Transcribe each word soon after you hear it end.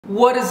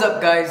What is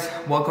up, guys?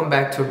 Welcome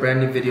back to a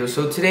brand new video.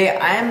 So today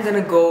I am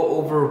gonna go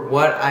over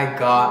what I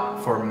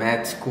got for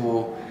med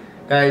school.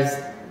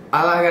 Guys,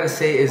 all I gotta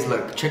say is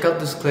look, check out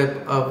this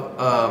clip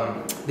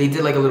of they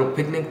did like a little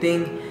picnic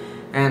thing,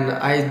 and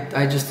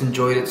I just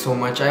enjoyed it so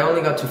much. I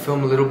only got to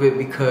film a little bit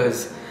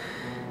because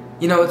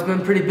you know it's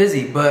been pretty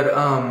busy, but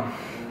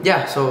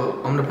yeah,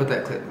 so I'm gonna put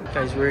that clip.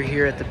 Guys, we're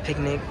here at the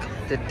picnic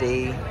the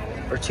day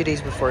or 2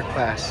 days before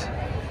class.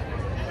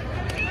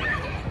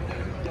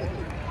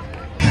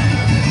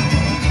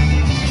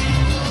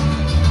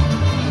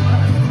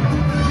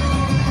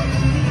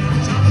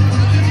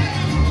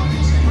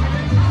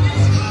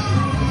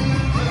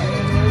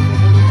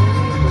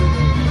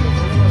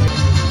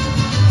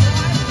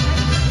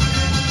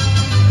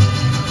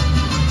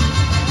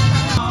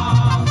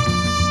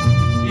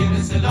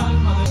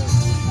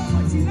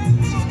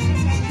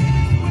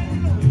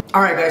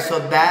 Alright guys, so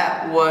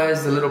that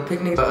was the little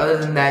picnic. But other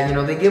than that, you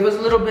know, they give us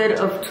a little bit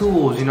of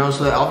tools, you know,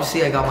 so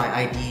obviously I got my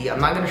ID. I'm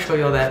not going to show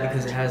you all that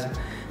because it has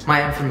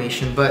my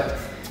information, but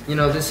you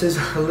know, this is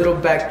a little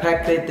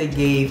backpack that they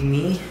gave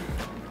me.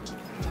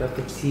 So I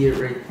can see it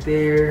right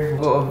there.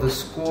 Logo of the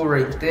school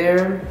right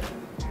there.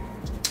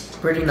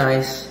 Pretty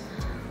nice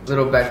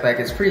little backpack.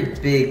 It's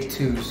pretty big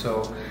too,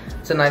 so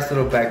it's a nice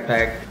little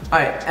backpack.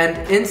 Alright,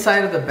 and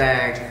inside of the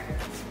bag,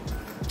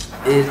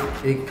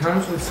 it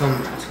comes with some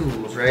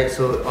tools, right?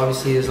 So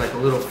obviously there's like a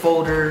little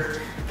folder.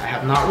 I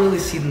have not really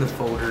seen the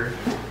folder,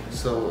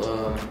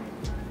 so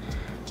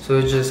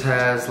it just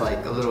has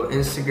like a little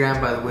Instagram.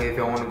 By the way, if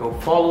y'all want to go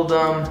follow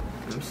them,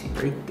 let me see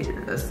right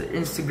there. That's the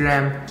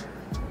Instagram.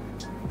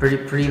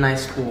 Pretty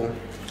nice school.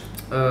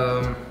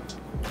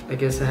 I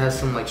guess it has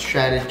some like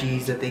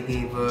strategies that they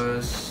gave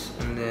us,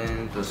 and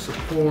then the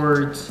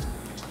support,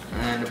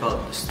 and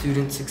about the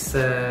student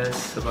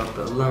success, about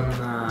the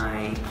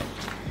alumni.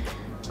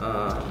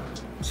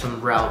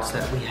 Some routes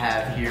that we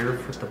have here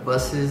for the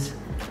buses.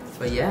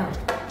 But yeah,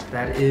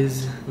 that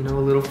is, you know, a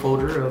little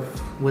folder of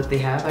what they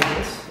have, I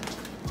guess.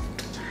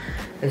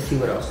 Let's see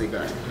what else they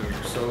got in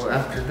here. So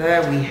after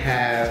that, we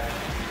have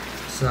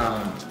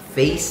some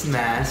face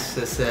masks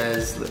that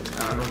says, look,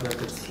 I don't know if I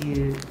could see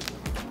it.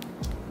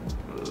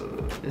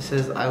 It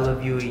says, I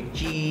love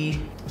UAG.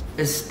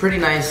 It's pretty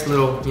nice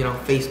little, you know,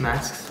 face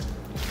masks.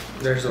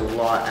 There's a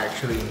lot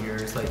actually in here.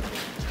 It's like,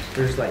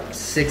 there's like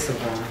 6 of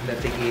them that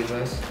they gave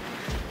us.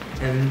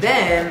 And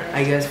then,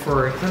 I guess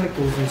for our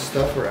clinicals and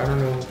stuff, or I don't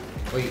know,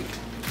 wait.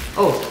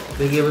 Oh,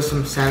 they gave us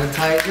some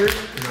sanitizer,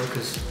 you know,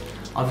 because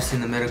obviously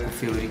in the medical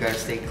field, you gotta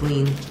stay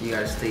clean, you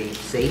gotta stay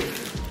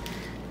safe.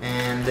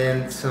 And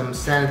then some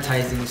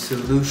sanitizing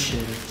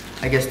solution,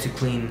 I guess to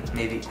clean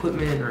maybe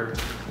equipment or,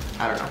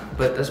 I don't know.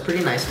 But that's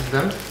pretty nice of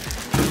them.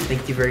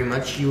 Thank you very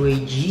much,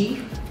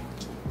 UAG.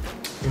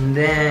 And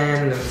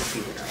then, let me see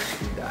what else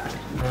we got.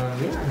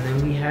 Yeah, and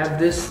then we have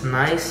this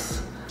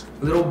nice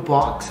little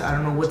box. I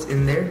don't know what's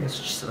in there.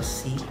 Let's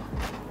see.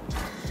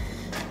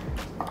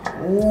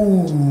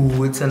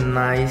 Ooh, it's a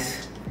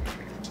nice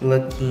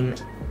looking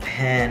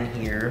pen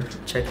here.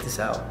 Check this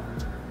out.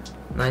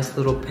 Nice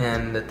little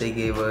pen that they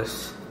gave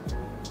us.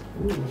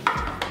 Ooh,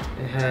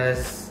 it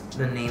has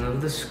the name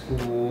of the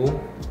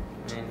school,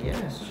 and yeah,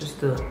 it's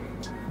just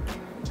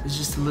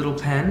a little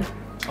pen.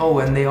 Oh,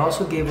 and they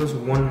also gave us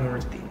one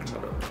more thing.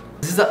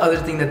 This is the other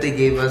thing that they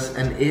gave us,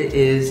 and it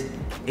is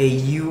a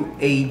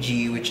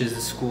UAG, which is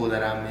the school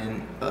that I'm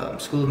in,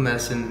 School of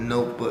Medicine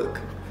notebook.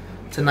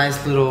 It's a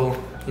nice little,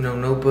 you know,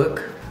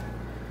 notebook,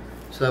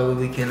 so that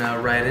way we can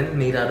write in,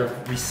 made out of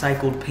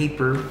recycled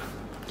paper,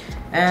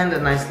 and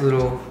a nice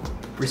little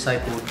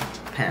recycled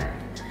pen.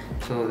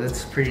 So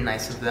that's pretty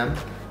nice of them,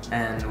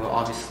 and well,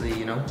 obviously,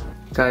 you know.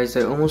 Guys,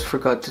 I almost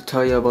forgot to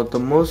tell you about the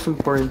most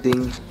important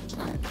thing.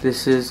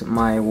 This is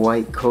my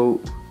white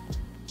coat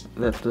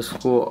that the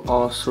school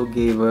also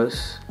gave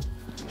us.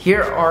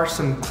 Here are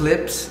some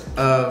clips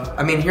of,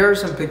 here are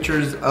some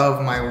pictures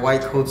of my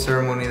white coat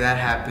ceremony that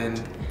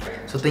happened.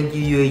 So thank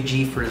you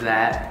UAG for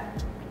that.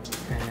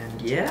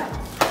 And yeah,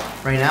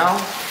 right now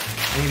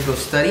I need to go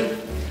study.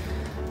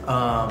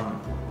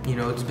 You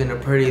know, it's been a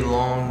pretty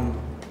long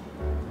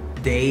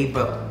day,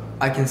 but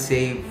I can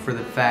say for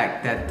the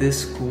fact that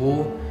this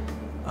school,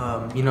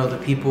 you know, the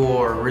people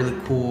are really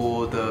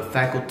cool, the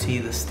faculty,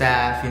 the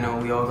staff, you know,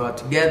 we all got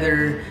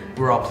together,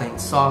 we're all playing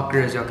soccer,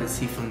 as y'all can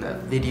see from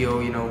that video,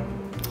 you know.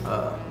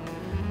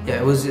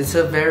 Yeah, it's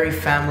a very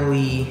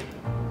family,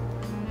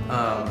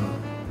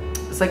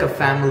 it's like a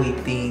family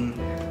thing,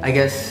 I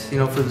guess, you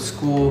know, for the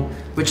school,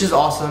 which is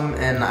awesome.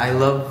 And I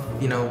love,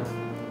 you know,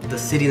 the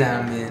city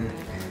that I'm in,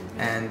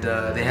 and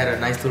they had a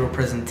nice little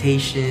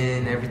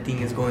presentation, everything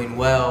is going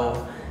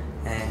well.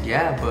 And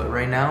yeah, but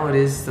right now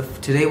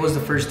today was the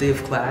first day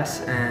of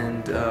class,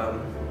 and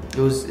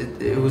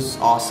it was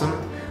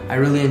awesome. I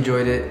really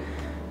enjoyed it.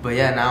 But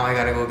yeah, now I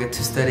gotta go get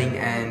to studying,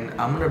 and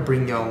I'm gonna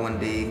bring y'all one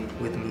day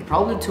with me,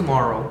 probably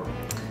tomorrow.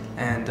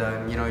 And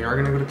you know, you're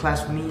gonna go to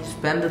class with me,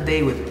 spend the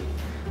day with me.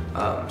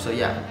 So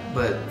yeah,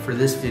 but for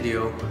this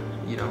video,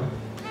 you know,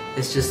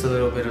 it's just a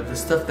little bit of the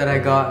stuff that I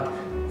got,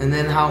 and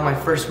then how my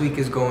first week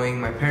is going.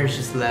 My parents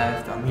just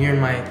left. I'm here in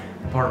my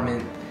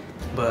apartment,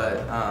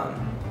 But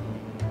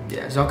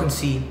yeah, as y'all can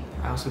see,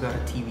 I also got a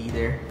TV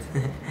there.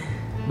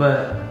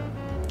 But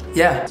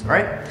yeah, all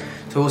right.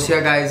 So we'll see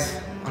you guys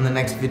on the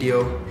next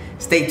video.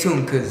 Stay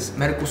tuned, because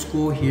medical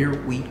school,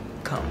 here we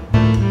come.